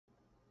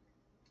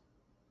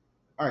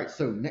All right,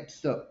 so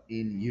next up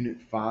in Unit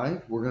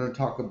 5, we're going to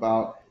talk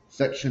about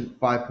Section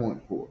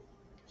 5.4.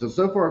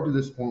 So far up to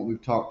this point,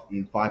 we've talked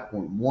in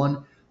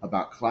 5.1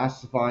 about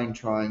classifying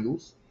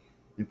triangles.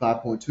 In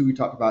 5.2, we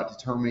talked about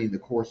determining the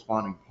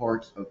corresponding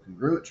parts of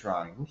congruent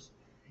triangles.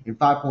 In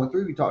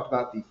 5.3, we talked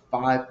about the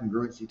 5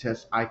 congruency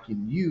tests I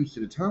can use to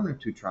determine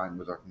if two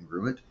triangles are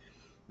congruent.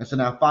 And so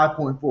now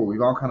 5.4,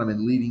 we've all kind of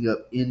been leading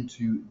up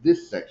into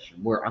this section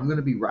where I'm going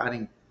to be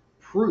writing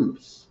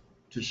proofs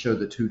to show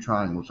that two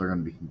triangles are going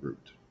to be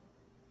congruent.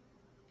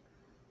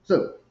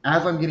 So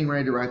as I'm getting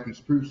ready to write these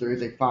proofs, there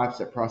is a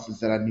 5-step process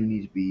that I do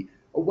need to be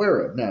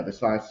aware of. Now, this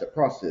 5-step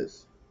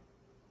process,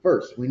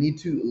 first, we need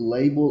to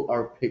label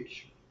our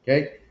picture,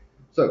 okay?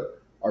 So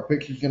our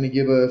picture is going to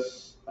give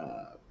us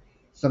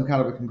some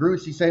kind of a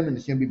congruency statement.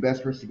 It's going to be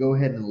best for us to go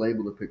ahead and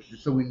label the picture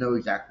so we know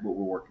exactly what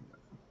we're working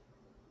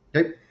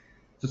with, okay?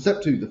 So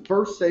step 2, the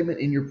first statement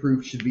in your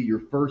proof should be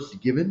your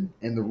first given,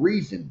 and the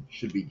reason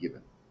should be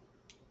given.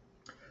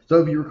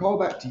 So if you recall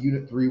back to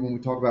Unit 3 when we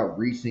talked about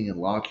reasoning and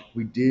logic,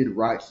 we did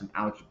write some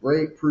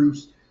algebraic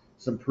proofs,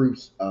 some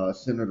proofs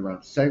centered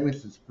around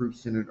segments, and some proofs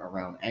centered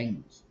around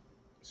angles.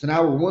 So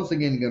now we're once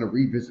again going to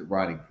revisit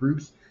writing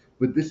proofs,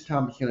 but this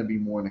time it's going to be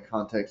more in the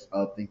context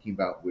of thinking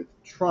about with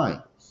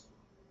triangles.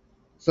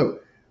 So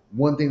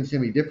one thing that's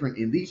going to be different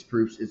in these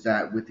proofs is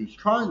that with these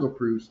triangle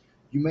proofs,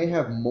 you may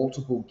have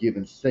multiple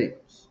given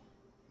statements.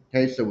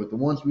 Okay, so with the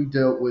ones we've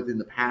dealt with in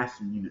the past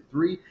in Unit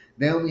 3,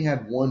 they only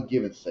had one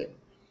given statement.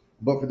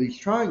 But for these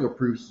triangle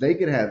proofs, they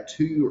could have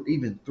 2 or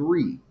even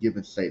 3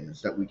 given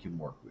statements that we can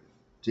work with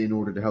in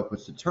order to help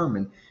us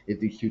determine if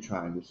these two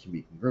triangles can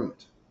be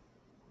congruent.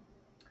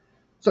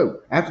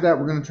 So after that,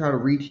 we're going to try to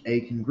reach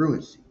a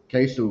congruency.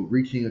 Okay, so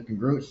reaching a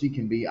congruency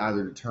can be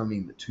either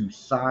determining that two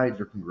sides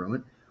are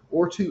congruent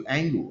or two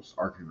angles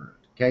are congruent.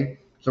 Okay,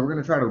 so we're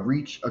going to try to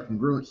reach a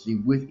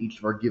congruency with each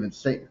of our given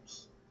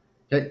statements.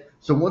 Okay,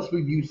 so once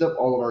we've used up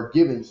all of our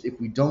givens, if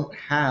we don't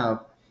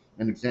have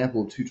an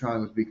example of two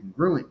triangles being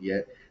congruent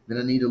yet, then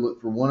I need to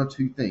look for one of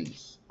two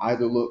things.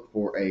 Either look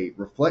for a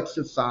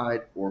reflexive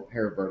side or a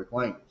pair of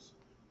vertical angles.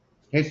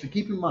 Okay, so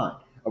keep in mind,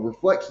 a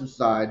reflexive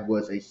side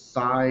was a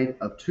side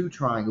of two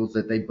triangles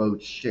that they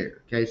both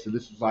share. Okay, so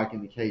this was like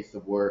in the case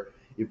of where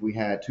if we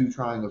had two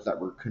triangles that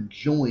were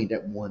conjoined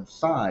at one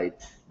side,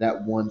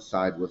 that one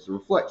side was the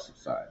reflexive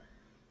side.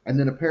 And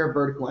then a pair of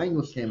vertical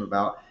angles came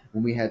about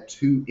when we had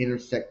two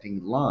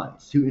intersecting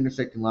lines. Two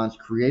intersecting lines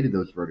created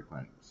those vertical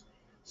angles.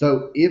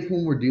 So if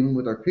when we're dealing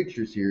with our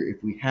pictures here,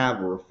 if we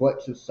have a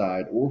reflexive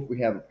side or if we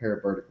have a pair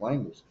of vertical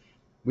angles,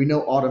 we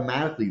know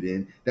automatically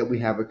then that we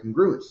have a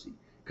congruency,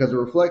 because a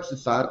reflexive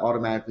side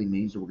automatically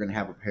means that we're going to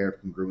have a pair of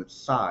congruent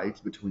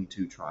sides between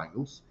two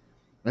triangles.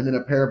 And then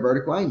a pair of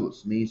vertical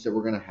angles means that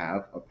we're going to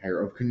have a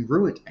pair of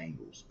congruent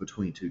angles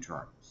between two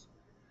triangles.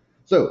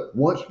 So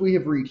once we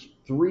have reached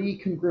 3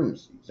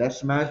 congruencies, that's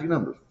the magic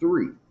number,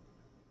 3,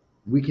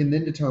 we can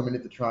then determine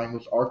if the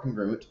triangles are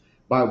congruent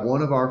by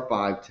one of our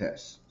 5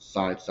 tests: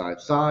 side,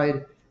 side,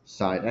 side,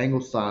 side,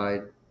 angle,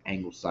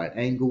 angle, side,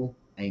 angle,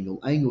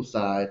 angle,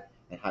 side,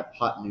 and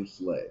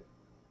hypotenuse, leg.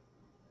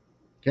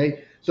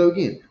 Okay, so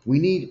again, we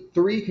need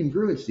 3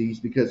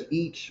 congruencies because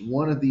each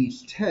one of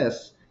these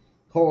tests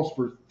calls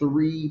for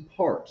 3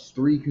 parts,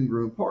 3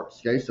 congruent parts.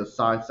 Okay, so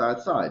side, side,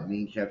 side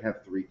means you have to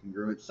have 3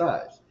 congruent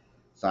sides.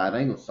 Side,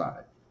 angle,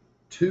 side,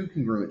 2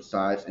 congruent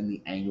sides and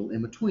the angle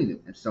in between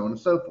them, and so on and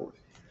so forth.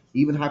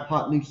 Even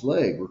hypotenuse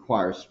leg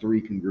requires 3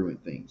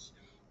 congruent things.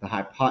 The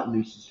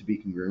hypotenuse is to be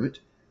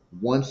congruent,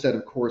 one set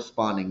of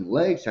corresponding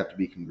legs have to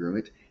be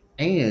congruent,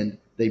 and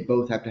they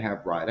both have to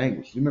have right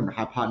angles. Remember,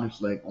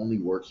 hypotenuse leg only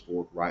works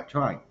for right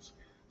triangles.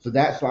 So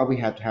that's why we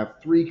have to have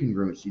 3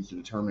 congruencies to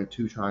determine if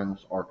 2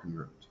 triangles are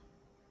congruent.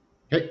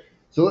 Okay,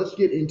 so let's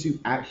get into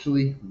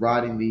actually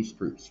writing these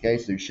proofs. Okay,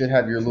 so you should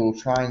have your little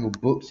triangle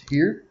books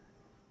here.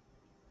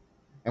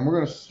 And we're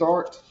going to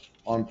start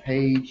on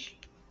page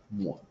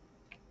 1.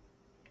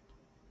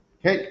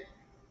 Okay,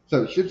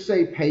 so it should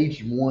say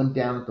page 1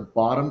 down at the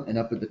bottom, and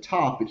up at the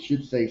top it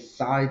should say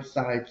side,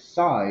 side,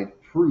 side,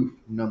 proof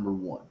number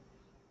 1.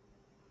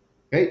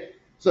 Okay,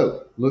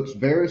 so looks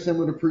very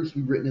similar to proofs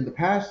we've written in the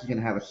past. You're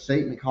going to have a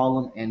statement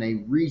column and a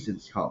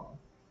reasons column.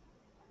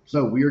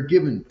 So we are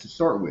given to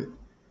start with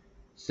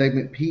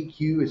segment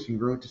PQ is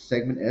congruent to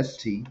segment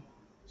ST,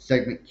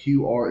 segment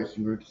QR is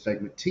congruent to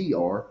segment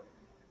TR,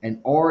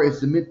 and R is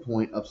the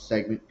midpoint of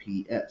segment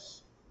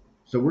PS.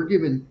 So we're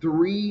given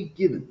 3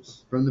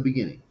 givens from the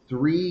beginning,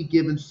 3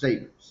 given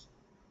statements.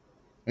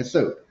 And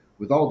so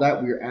with all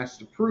that, we are asked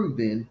to prove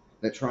then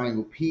that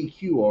triangle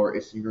PQR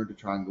is congruent to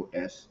triangle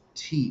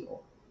STR.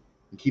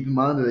 And keep in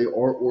mind that they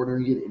are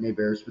ordering it in a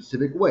very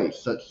specific way,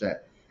 such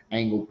that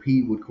angle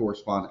P would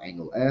correspond to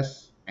angle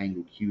S,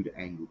 angle Q to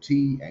angle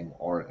T, angle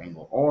R to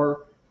angle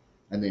R,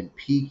 and then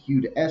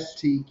PQ to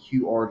ST,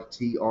 QR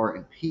to TR,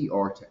 and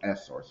PR to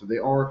SR. So they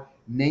are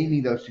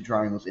naming those 2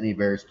 triangles in a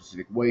very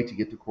specific way to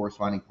get the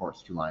corresponding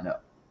parts to line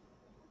up.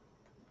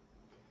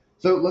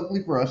 So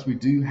luckily for us, we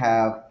do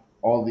have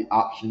all the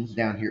options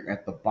down here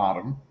at the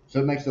bottom, so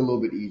it makes it a little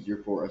bit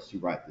easier for us to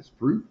write this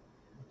proof.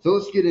 So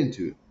let's get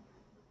into it.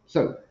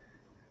 So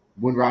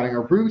When writing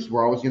our proofs,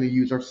 we're always going to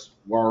use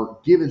our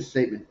given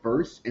statement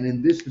first. And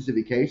in this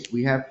specific case,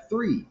 we have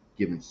 3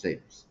 given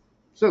statements.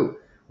 So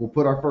we'll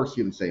put our first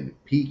given statement.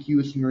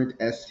 PQ is congruent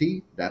to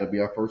ST. That'll be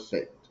our first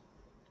statement.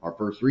 Our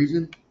first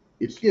reason,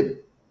 it's given.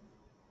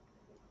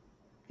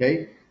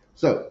 Okay,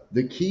 so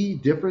the key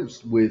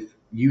difference with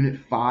Unit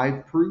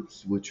 5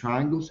 proofs with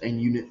triangles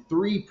and Unit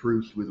 3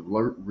 proofs with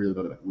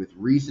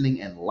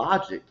reasoning and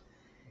logic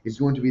is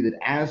going to be that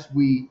as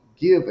we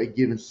give a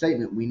given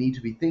statement, we need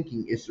to be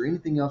thinking, is there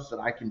anything else that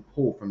I can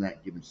pull from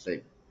that given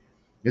statement?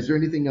 Is there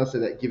anything else that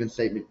that given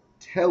statement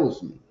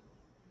tells me?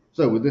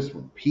 So with this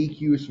one,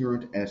 PQ is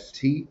congruent to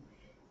ST.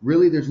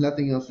 Really, there's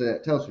nothing else that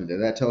that tells me.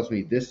 That tells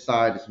me this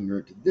side is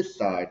congruent to this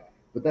side,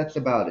 but that's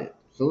about it.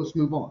 So let's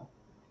move on.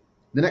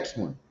 The next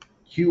one,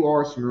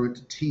 QR is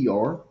congruent to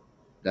TR.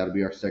 That'll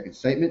be our second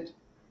statement.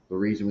 The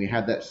reason we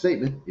have that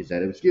statement is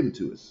that it was given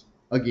to us.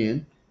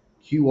 Again,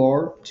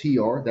 QR,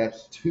 TR,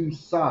 that's 2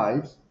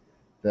 sides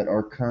that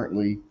are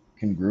currently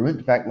congruent.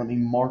 In fact, let me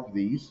mark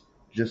these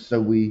just so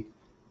we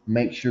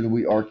make sure that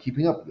we are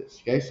keeping up with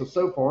this. Okay,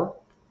 so far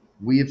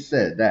we have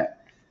said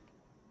that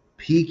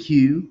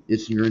PQ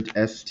is congruent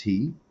to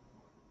ST,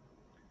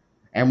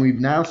 and we've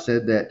now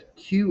said that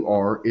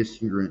QR is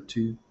congruent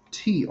to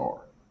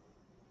TR.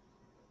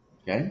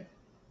 Okay,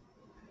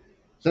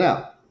 so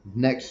now,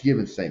 next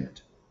given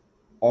statement.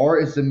 R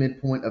is the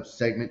midpoint of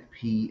segment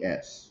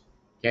PS.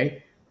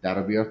 Okay,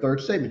 that'll be our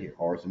third statement here.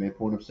 R is the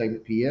midpoint of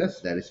segment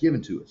PS. That is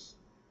given to us.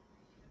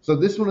 So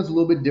this one is a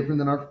little bit different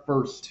than our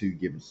first 2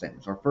 given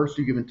statements. Our first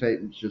 2 given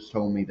statements just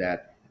told me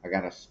that I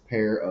got a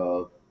pair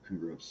of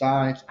congruent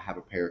sides. I have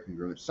a pair of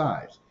congruent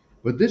sides.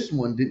 But this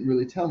one didn't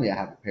really tell me I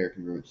have a pair of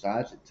congruent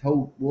sides.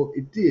 Well,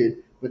 it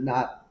did, but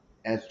not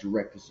as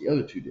direct as the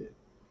other 2 did.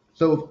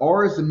 So if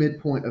R is the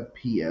midpoint of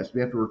PS, we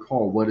have to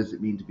recall, what does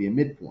it mean to be a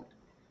midpoint?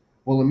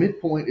 Well, a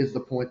midpoint is the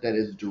point that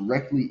is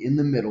directly in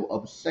the middle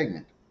of a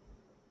segment.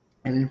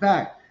 And in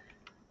fact,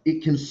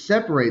 it can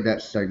separate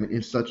that segment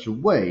in such a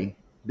way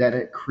that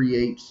it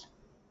creates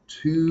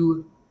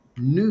 2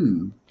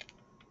 new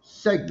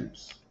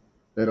segments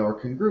that are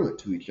congruent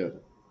to each other.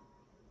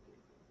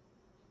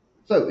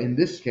 So in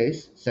this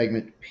case,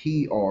 segment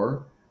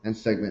PR and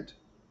segment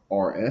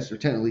RS, or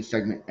technically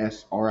segment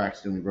SR, I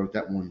accidentally wrote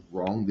that one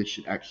wrong. This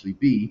should actually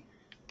be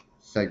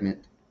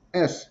segment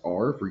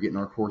SR if we're getting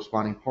our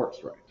corresponding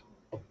parts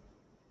right.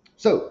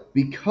 So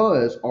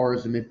because R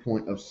is the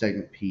midpoint of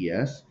segment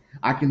PS,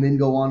 I can then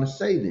go on to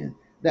say then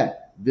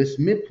that this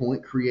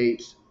midpoint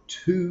creates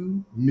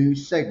 2 new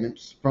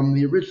segments from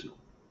the original.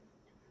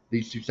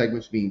 These 2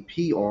 segments being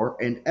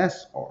PR and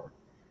SR.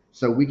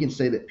 So we can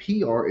say that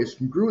PR is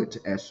congruent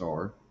to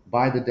SR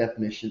by the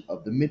definition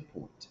of the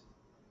midpoint.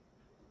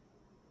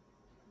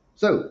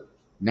 So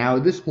now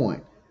at this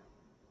point,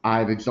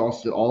 I've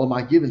exhausted all of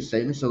my given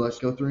statements, so let's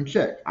go through and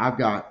check. I've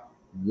got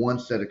 1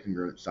 set of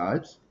congruent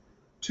sides,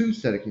 2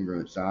 set of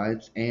congruent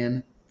sides,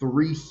 and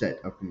 3 set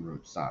of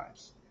congruent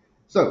sides.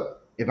 So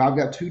if I've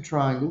got 2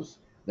 triangles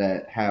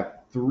that have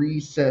 3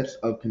 sets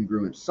of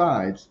congruent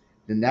sides,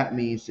 then that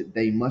means that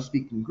they must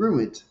be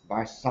congruent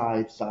by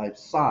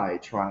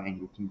side-side-side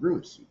triangle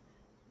congruency.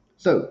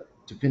 So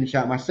to finish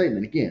out my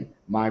statement, again,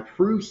 my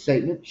proof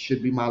statement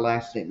should be my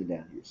last statement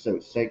down here. So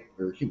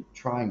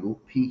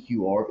triangle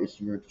PQR is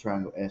congruent to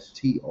triangle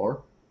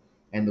STR,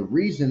 and the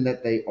reason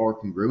that they are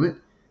congruent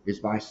is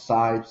by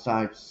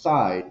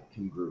side-side-side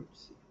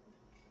congruency.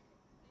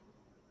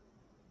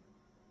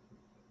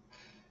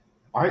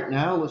 All right,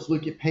 now let's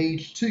look at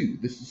page 2.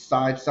 This is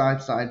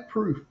side-side-side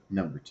proof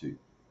number 2.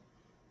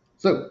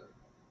 So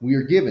we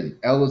are given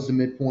L is the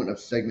midpoint of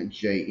segment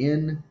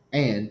JN,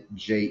 and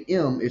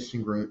JM is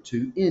congruent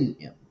to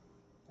NM.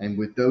 And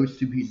with those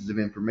 2 pieces of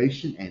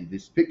information and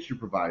this picture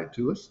provided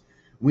to us,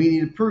 we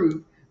need to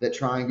prove that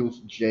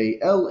triangles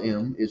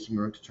JLM is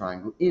congruent to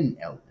triangle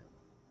NLM.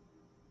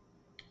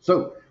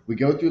 So we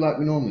go through like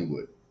we normally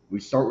would.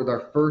 We start with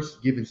our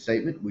first given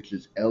statement, which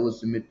is L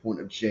is the midpoint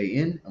of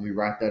JN, and we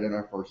write that in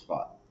our first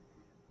spot.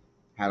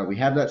 How do we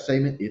have that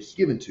statement? It's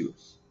given to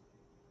us.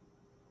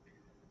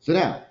 So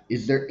now,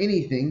 is there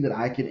anything that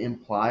I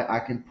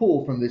can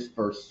pull from this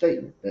first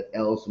statement, that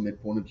L is the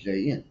midpoint of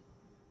JN?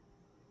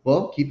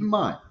 Well, keep in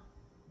mind,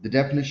 the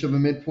definition of a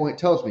midpoint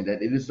tells me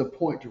that it is the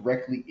point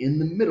directly in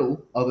the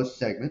middle of a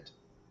segment,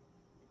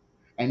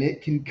 and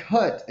it can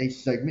cut a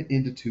segment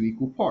into 2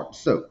 equal parts.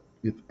 So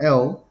if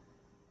L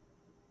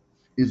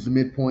is the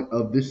midpoint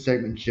of this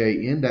segment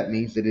JN, that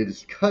means that it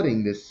is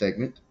cutting this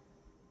segment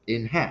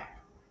in half.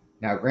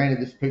 Now,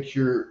 granted, this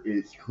picture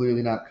is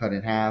clearly not cut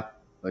in half.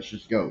 Let's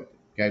just go with it.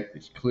 Okay,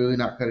 it's clearly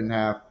not cut in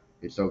half.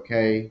 It's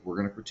okay. We're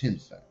going to pretend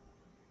so.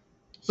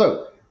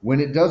 So when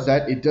it does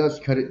that, it does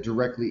cut it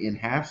directly in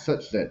half,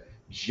 such that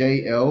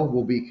JL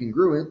will be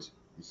congruent,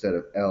 instead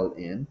of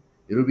LN,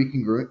 it'll be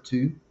congruent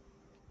to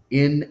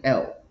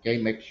NL. Okay,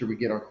 make sure we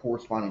get our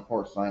corresponding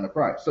parts lined up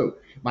right. So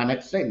my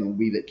next statement will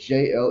be that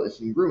JL is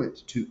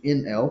congruent to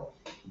NL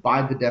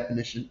by the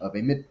definition of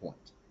a midpoint.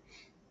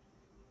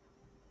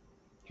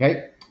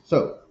 Okay,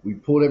 so we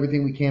pulled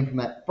everything we can from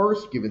that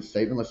first given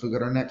statement. Let's look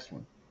at our next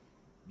one.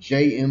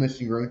 JM is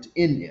congruent to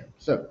NM.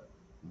 So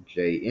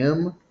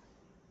JM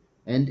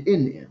and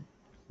NM.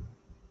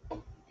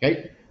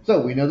 Okay,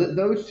 so we know that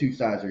those two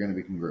sides are going to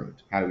be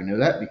congruent. How do we know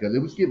that? Because it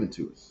was given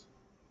to us.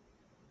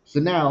 So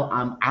now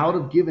I'm out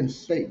of given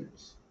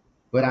statements,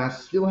 but I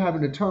still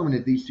haven't determined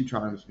if these two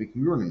triangles be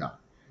congruent or not.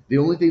 The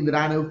only thing that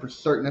I know for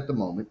certain at the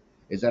moment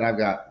is that I've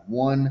got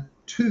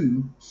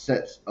two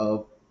sets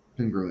of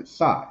congruent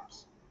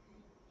sides.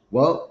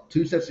 Well,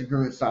 two sets of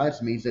congruent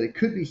sides means that it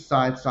could be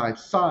side, side,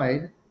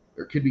 side,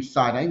 or it could be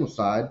side, angle,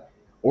 side,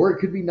 or it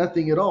could be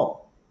nothing at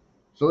all.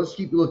 So let's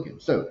keep looking.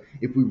 So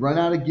if we run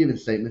out of given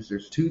statements,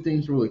 there's two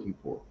things we're looking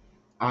for.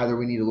 Either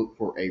we need to look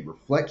for a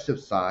reflexive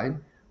side,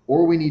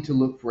 or we need to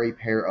look for a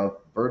pair of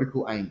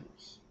vertical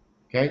angles.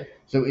 Okay,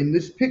 so in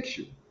this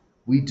picture,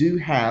 we do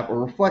have a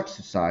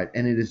reflexive side,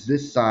 and it is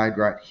this side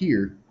right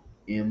here,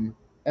 ML.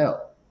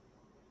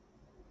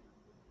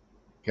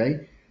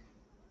 Okay,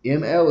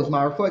 ML is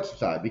my reflexive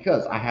side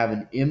because I have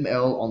an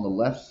ML on the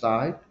left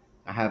side,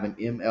 I have an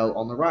ML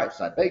on the right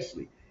side.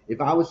 Basically, if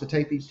I was to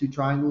take these two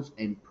triangles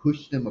and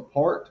push them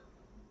apart,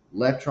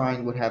 left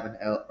triangle would have an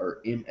L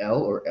or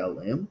ML or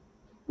LM,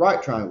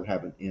 right triangle would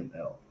have an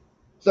ML.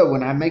 So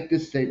when I make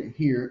this statement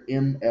here,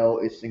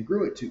 ML is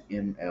congruent to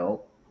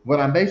ML, what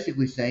I'm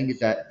basically saying is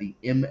that the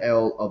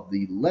ML of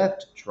the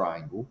left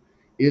triangle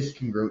is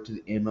congruent to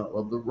the ML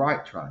of the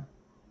right triangle.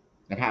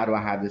 And how do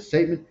I have this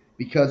statement?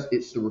 Because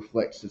it's the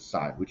reflexive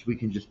side, which we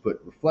can just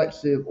put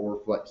reflexive or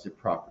reflexive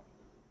property.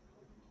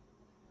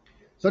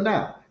 So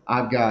now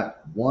I've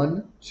got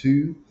 1,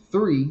 2,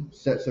 3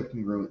 sets of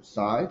congruent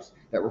sides.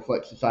 That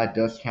reflexive side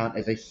does count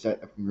as a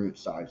set of congruent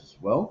sides as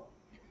well.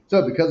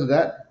 So because of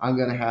that, I'm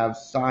going to have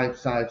side,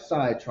 side,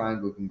 side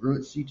triangle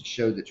congruency to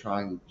show that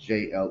triangle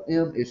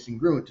JLM is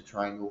congruent to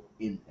triangle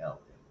NLM.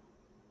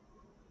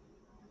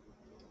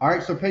 All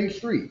right, so page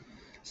 3,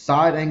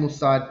 side angle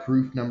side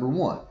proof number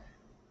 1.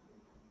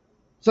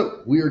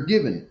 So we are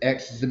given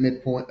X is the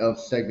midpoint of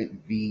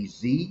segment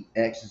VZ,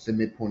 X is the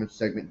midpoint of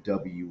segment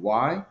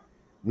WY.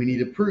 We need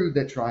to prove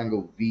that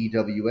triangle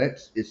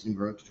VWX is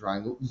congruent to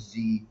triangle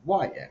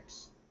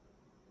ZYX.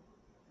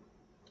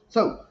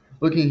 So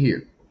looking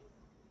here,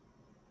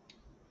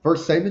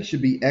 first statement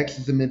should be X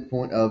is the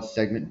midpoint of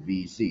segment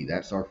VZ.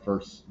 That's our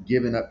first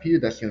given up here.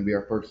 That's going to be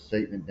our first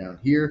statement down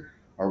here.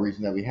 Our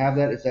reason that we have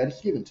that is that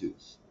it's given to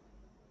us.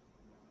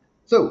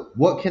 So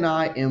what can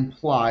I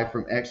imply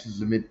from X is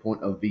the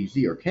midpoint of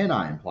VZ, or can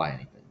I imply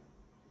anything?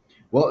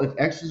 Well, if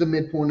X is the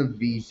midpoint of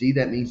VZ,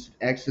 that means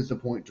X is a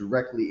point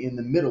directly in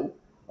the middle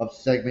of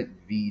segment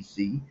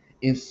VZ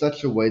in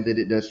such a way that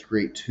it does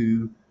create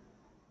two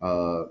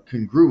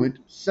congruent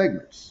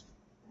segments.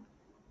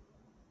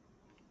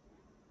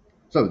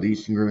 So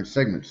these congruent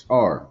segments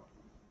are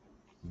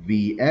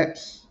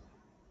VX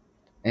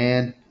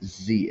and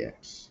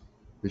ZX.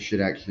 This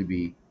should actually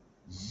be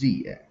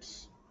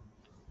ZX.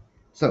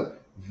 So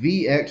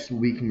VX will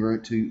be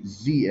congruent to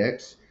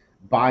ZX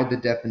by the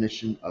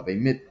definition of a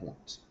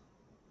midpoint.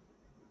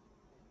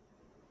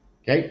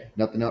 Okay,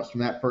 nothing else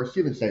from that first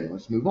given statement.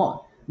 Let's move on.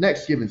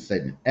 Next given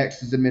statement,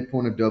 X is the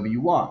midpoint of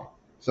WY.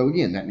 So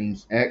again, that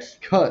means X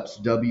cuts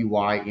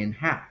WY in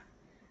half.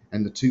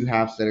 And the two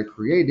halves that are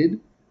created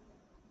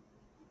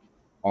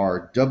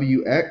are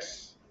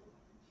WX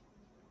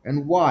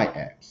and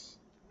YX.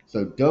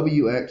 So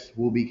WX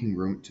will be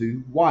congruent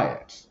to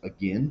YX,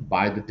 again,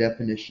 by the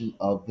definition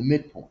of the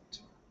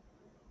midpoint.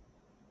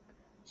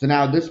 So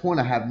now at this point,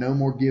 I have no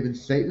more given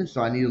statements,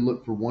 so I need to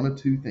look for one of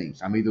two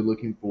things. I'm either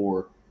looking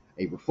for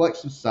a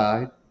reflexive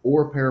side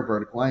or a pair of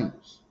vertical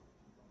angles.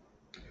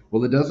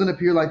 Well, it doesn't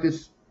appear like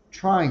this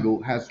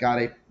triangle has got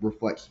a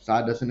reflexive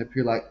side. It doesn't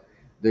appear like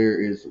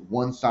there is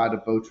one side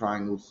of both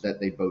triangles that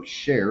they both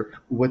share.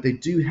 What they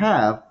do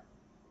have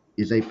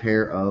is a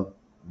pair of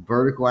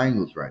vertical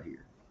angles right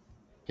here.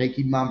 Okay,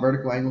 keep in mind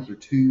vertical angles are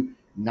two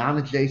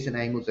non-adjacent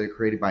angles that are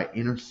created by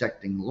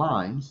intersecting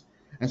lines.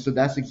 And so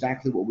that's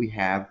exactly what we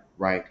have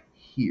right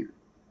here.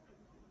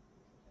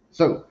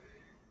 So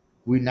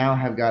we now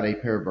have got a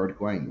pair of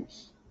vertical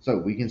angles. So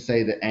we can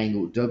say that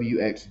angle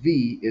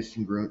WXV is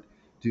congruent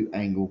to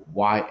angle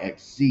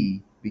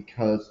YXZ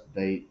because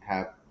they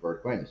have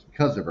vertical angles,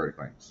 because they're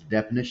vertical angles, the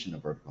definition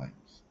of vertical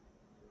angles.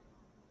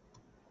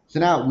 So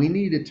now we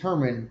need to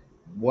determine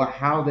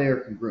how they are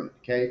congruent,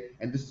 okay?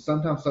 And this is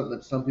sometimes something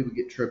that some people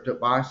get tripped up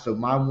by. So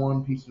my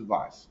one piece of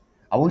advice,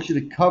 I want you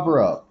to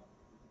cover up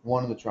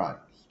one of the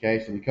triangles,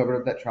 okay? So we covered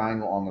up that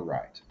triangle on the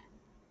right.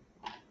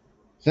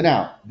 So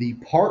now, the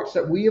parts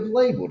that we have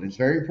labeled, it's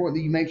very important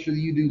that you make sure that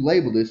you do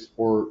label this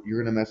or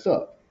you're going to mess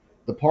up.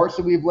 The parts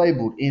that we have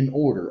labeled in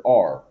order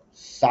are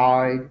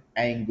side,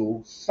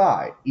 angle,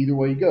 side. Either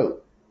way you go.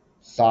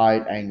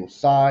 Side, angle,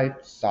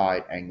 side,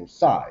 side, angle,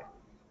 side.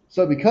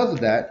 So because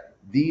of that,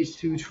 these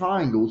two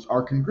triangles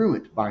are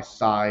congruent by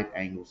side,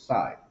 angle,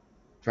 side.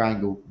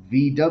 Triangle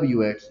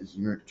VWX is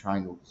congruent to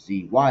triangle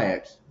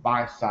ZYX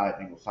by side,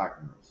 angle, side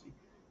congruency.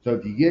 So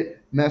if you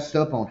get messed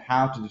up on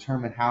how to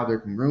determine how they're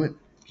congruent,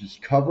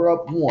 just cover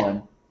up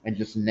one and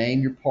just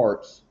name your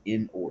parts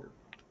in order.